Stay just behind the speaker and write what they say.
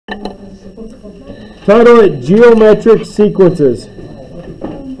Title it Geometric Sequences.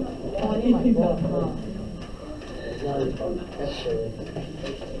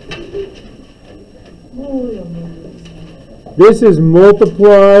 This is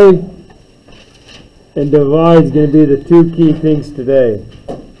multiply and divide is going to be the two key things today.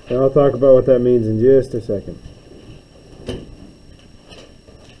 And I'll talk about what that means in just a second.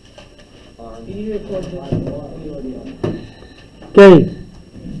 Okay.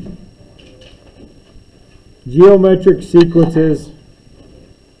 Geometric sequences.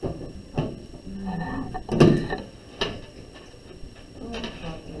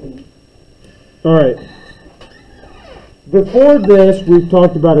 All right. Before this, we've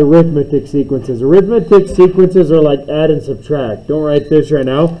talked about arithmetic sequences. Arithmetic sequences are like add and subtract. Don't write this right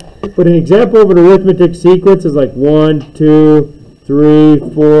now. But an example of an arithmetic sequence is like 1, 2, 3,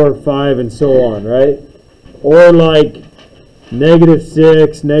 4, 5, and so on, right? Or like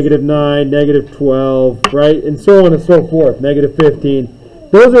 -6, -9, -12, right? And so on and so forth, -15.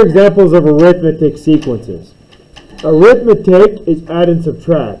 Those are examples of arithmetic sequences. Arithmetic is add and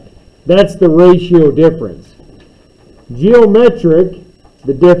subtract. That's the ratio difference. Geometric,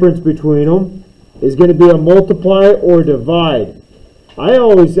 the difference between them, is going to be a multiply or divide. I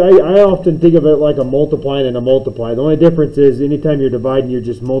often think of it like a multiply and a multiply. The only difference is anytime you're dividing, you're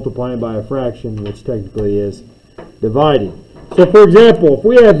just multiplying by a fraction, which technically is dividing. So for example, if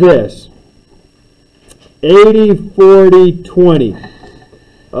we have this, 80, 40, 20.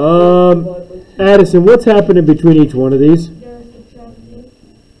 Addison, what's happening between each one of these? They're subtracting.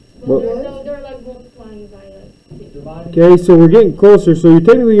 Well, They're like multiplying by 2. Okay, so we're getting closer. So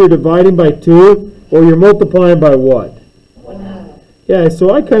you're dividing by 2, or you're multiplying by what? 1/2. Yeah,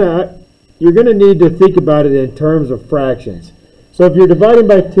 so you're going to need to think about it in terms of fractions. So if you're dividing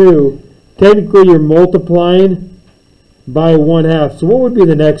by 2, technically you're multiplying by 1/2. So what would be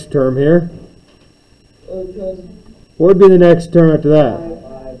the next term here? What would be the next term after that?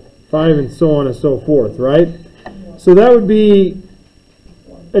 5 and so on and so forth, right? So that would be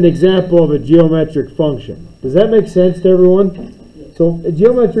an example of a geometric function. Does that make sense to everyone? So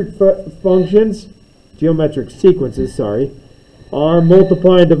geometric geometric sequences, are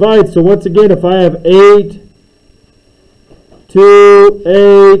multiply and divide. So once again, if I have 8, 2,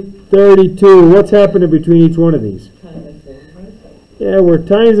 8, 32, what's happening between each one of these? Yeah, we're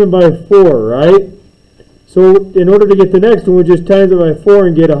times them by 4, right? So in order to get the next one, we just times it by 4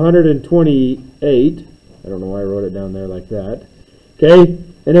 and get 128. I don't know why I wrote it down there like that. Okay?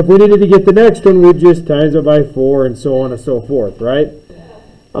 And if we needed to get the next one, we'd just times it by 4 and so on and so forth, right?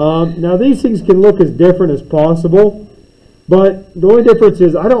 Now these things can look as different as possible, but the only difference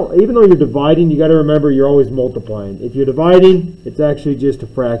is even though you're dividing, you got to remember you're always multiplying. If you're dividing, it's actually just a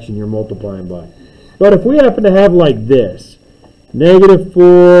fraction you're multiplying by. But if we happen to have like this,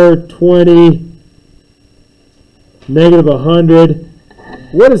 -4, 20, -100,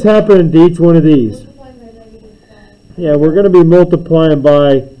 what is happening to each one of these? Yeah, we're going to be multiplying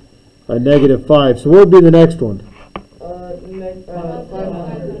by a -5. So what would be the next one?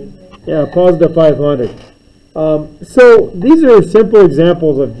 500. Yeah, positive 500. So these are simple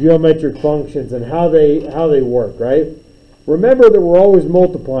examples of geometric functions and how they work, right? Remember that we're always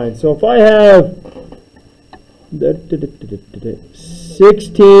multiplying. So if I have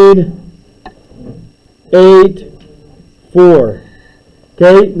 16, 8, 4.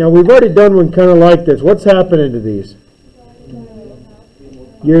 Okay, now we've already done one kind of like this. What's happening to these?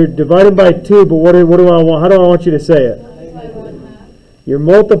 You're dividing by 2, but what do I want? How do I want you to say it? You're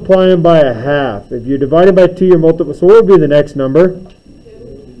multiplying by a half. If you're dividing by 2, you're multiplying. So what would be the next number?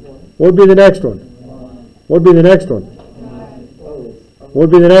 What would be the next one? What would be the next one? What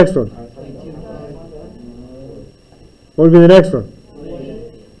would be the next one? What would be the next one?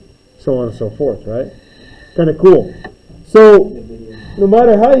 So on and so forth, right? Kind of cool. So no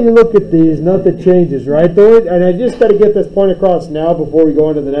matter how you look at these, nothing changes, right? And I just got to get this point across now before we go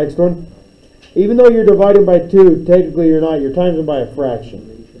into the next one. Even though you're dividing by 2, technically you're not. You're timing by a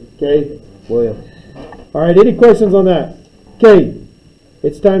fraction. Okay, William. All right, any questions on that? Okay,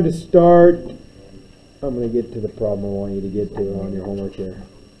 it's time to start. I'm going to get to the problem I want you to get to on your homework here.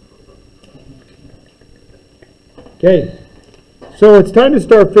 Okay, so it's time to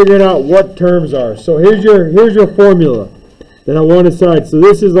start figuring out what terms are. So here's your formula that I want aside. So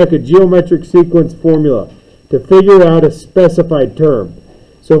this is like a geometric sequence formula to figure out a specified term.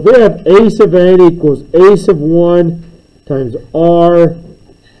 So if we have a sub n equals a sub 1 times r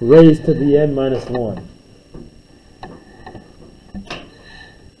raised to the n minus 1.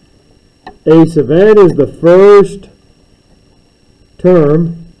 A sub n is the first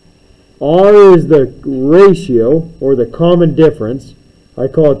term. R is the ratio, or the common difference. I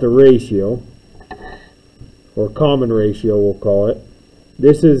call it the ratio. or common ratio, we'll call it.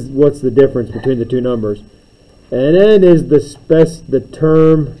 This is what's the difference between the two numbers. And then is the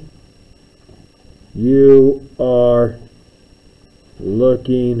term you are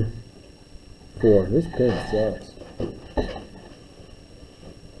looking for. This pen sucks.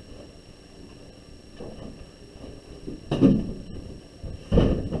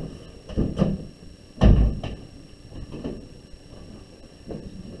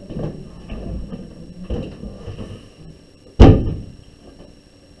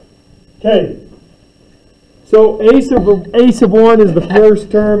 Okay. So ace of 1 is the first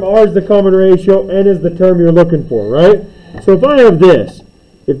term, R is the common ratio, N is the term you're looking for, right? So if I have this,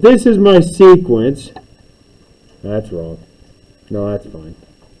 if this is my sequence, that's wrong. No, that's fine.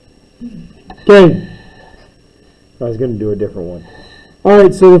 Okay. I was going to do a different one. All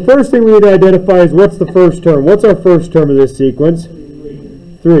right, so the first thing we need to identify is what's the first term. What's our first term of this sequence?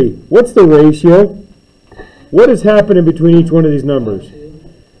 3. What's the ratio? What is happening between each one of these numbers?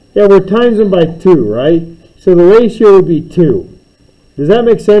 Yeah, we're times them by 2, right? So the ratio would be 2. Does that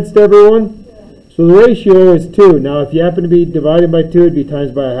make sense to everyone? So the ratio is 2. Now, if you happen to be dividing by 2, it'd be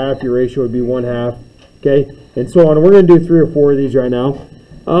times by a half. Your ratio would be 1/2. Okay, and so on. We're going to do 3 or 4 of these right now.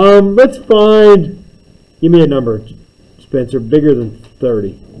 Let's find. Give me a number, Spencer. Bigger than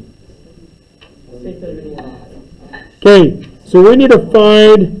 30. Okay, so we need to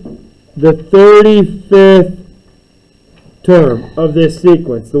find the 35th term of this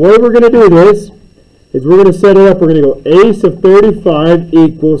sequence. The way we're going to do this is we're going to set it up. We're going to go ace of 35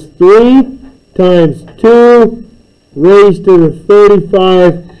 equals 3 times 2 raised to the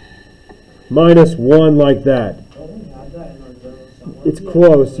 35 minus 1, like that. It's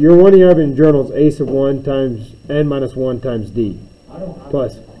close. Your one you have in journal is ace of 1 times n minus 1 times d.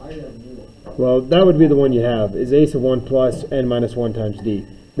 Plus. Well, that would be the one you have, is ace of 1 plus n minus 1 times d.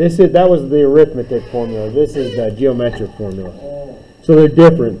 That was the arithmetic formula. This is the geometric formula. So they're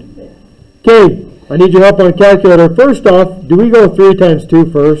different. Okay, I need your help on calculator. First off, do we go 3 times 2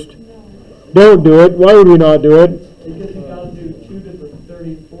 first? No. Don't do it. Why would we not do it? Because you got to do 2 to the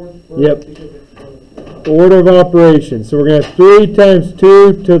 34th first. Yep. Because it's Order of operations. So we're going to have 3 times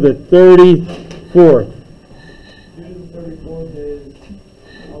 2 to the 34th. 2 to the 34th is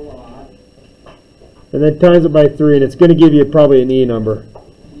a lot. And then times it by 3, and it's going to give you probably an E number.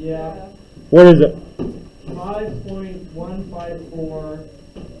 Yeah. What is it? 5.154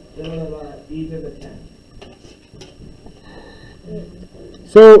 e to the 10.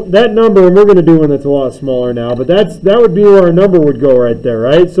 So that number, and we're going to do one that's a lot smaller now, but that would be where our number would go right there,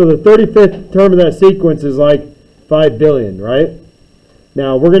 right? So the 35th term of that sequence is like 5 billion, right?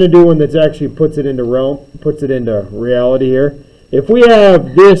 Now we're going to do one that's actually puts it into reality here. If we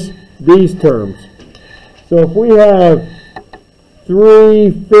have these terms, so if we have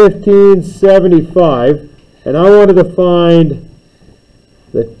 3, 15, 75, and I wanted to find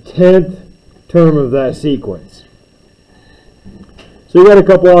the 10th term of that sequence. So you got a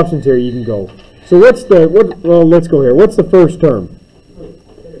couple options here you can go. So well, let's go here. What's the first term?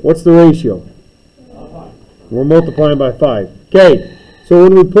 What's the ratio? 5. We're multiplying by 5. Okay, so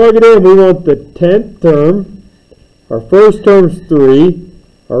when we plug it in, we want the 10th term. Our first term's 3.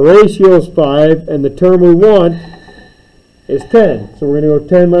 Our ratio is 5, and the term we want is 10. So we're going to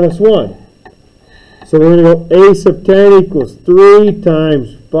go 10 minus 1. So we're going to go ace of 10 equals 3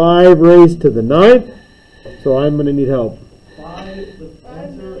 times 5 raised to the 9th. So I'm going to need help. The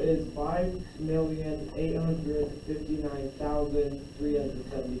answer is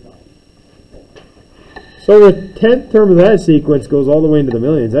 5,859,375. So the 10th term of that sequence goes all the way into the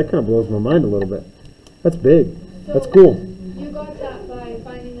millions. That kind of blows my mind a little bit. That's big. That's cool. You got that by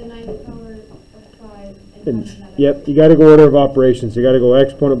finding the 9th power of 5 and And, finding that. yep, you got to go order of operations. You got to go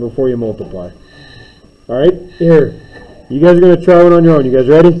exponent before you multiply. All right, here. You guys are going to try one on your own. You guys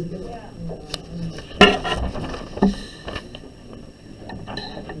ready?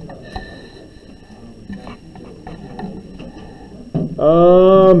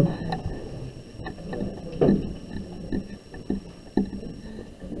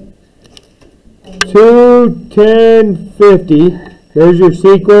 Two, 10, 50. There's your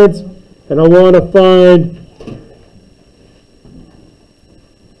sequence, and I want to find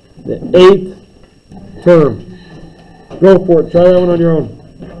the 8th term. Go for it. Try that one on your own.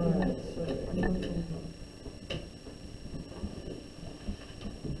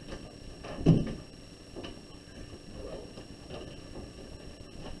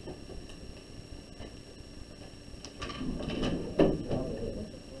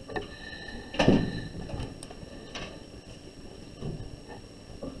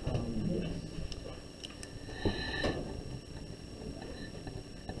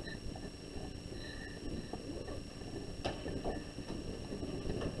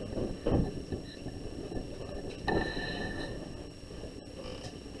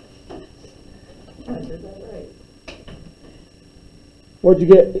 What'd you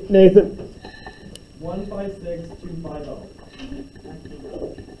get, Nathan? 156250.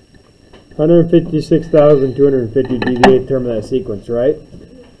 156,250 would be the eighth term of that sequence, right?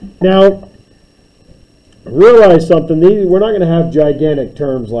 Now, realize something, we're not going to have gigantic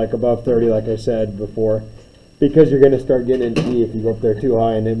terms like above 30, like I said before, because you're going to start getting into E if you go up there too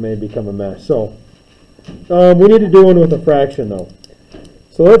high, and it may become a mess. So, we need to do one with a fraction, though.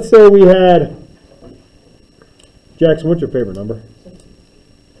 So let's say we had, Jackson, what's your favorite number?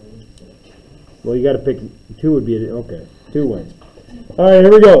 Well, you got to pick, 2 would be, okay, 2 wins. All right,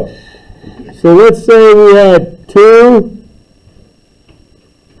 here we go. So let's say we had 2,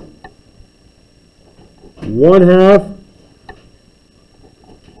 1/2,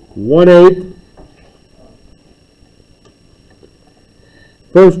 1/8.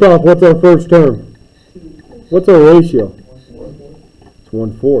 First off, what's our first term? What's our ratio? It's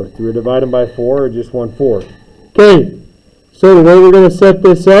 1/4. Do we divide them by 4 or just 1/4? Okay, so the way we're going to set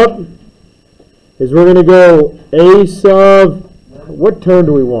this up is we're going to go a sub, what term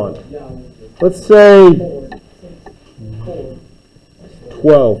do we want? Let's say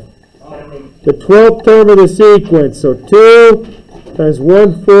 12. The 12th term of the sequence, so 2 times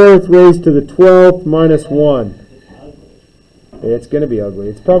 1/4 raised to the 12th minus 1. Yeah, it's going to be ugly.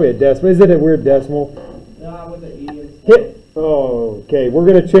 It's probably a decimal. Isn't it a weird decimal? No, with the E. Hit. Oh, okay. We're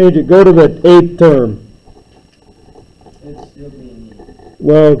going to change it. Go to the 8th term. It's still being E.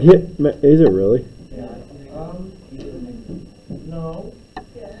 Well, hit. Is it really? Yeah. No.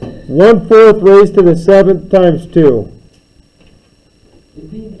 1/4 raised to the 7th times 2. It's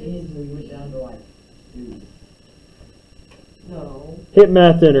being E until we went down to like 2. No. Hit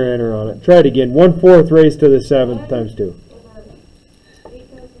math enter on it. Try it again. 1/4 raised to the 7th times 2.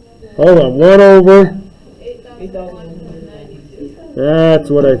 Hold on. 1 over. 8,192. That's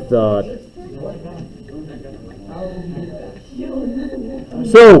what I thought.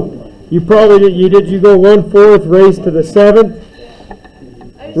 So, you probably did, you go 1/4 raised to the 7th?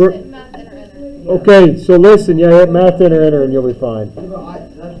 I just hit math enter. Okay, so listen, yeah, hit math enter and you'll be fine. That's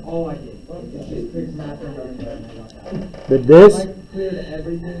all I did. It's just click math enter and I got that. Did this? I cleared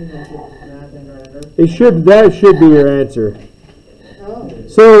everything and then click math enter. That should be your answer. Oh.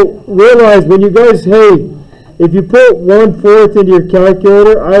 So realize when you guys, hey, if you put 1/4 into your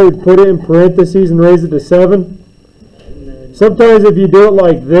calculator, I would put it in parentheses and raise it to 7. Sometimes if you do it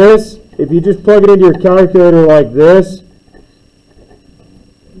like this, if you just plug it into your calculator like this,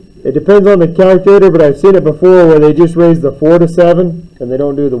 it depends on the calculator, but I've seen it before where they just raise the 4 to 7 and they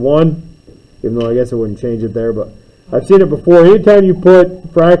don't do the 1, even though I guess I wouldn't change it there, but I've seen it before. Anytime you put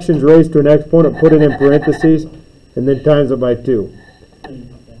fractions raised to an exponent, put it in parentheses and then times it by 2.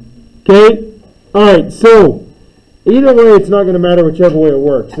 Okay? Alright, so either way it's not going to matter whichever way it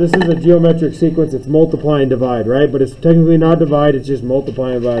works. This is a geometric sequence, it's multiply and divide, right? But it's technically not divide, it's just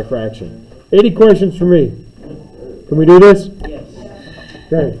multiplying by a fraction. Any questions for me? Can we do this? Yes.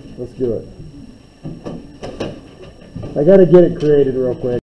 Okay, let's do it. I got to get it created real quick.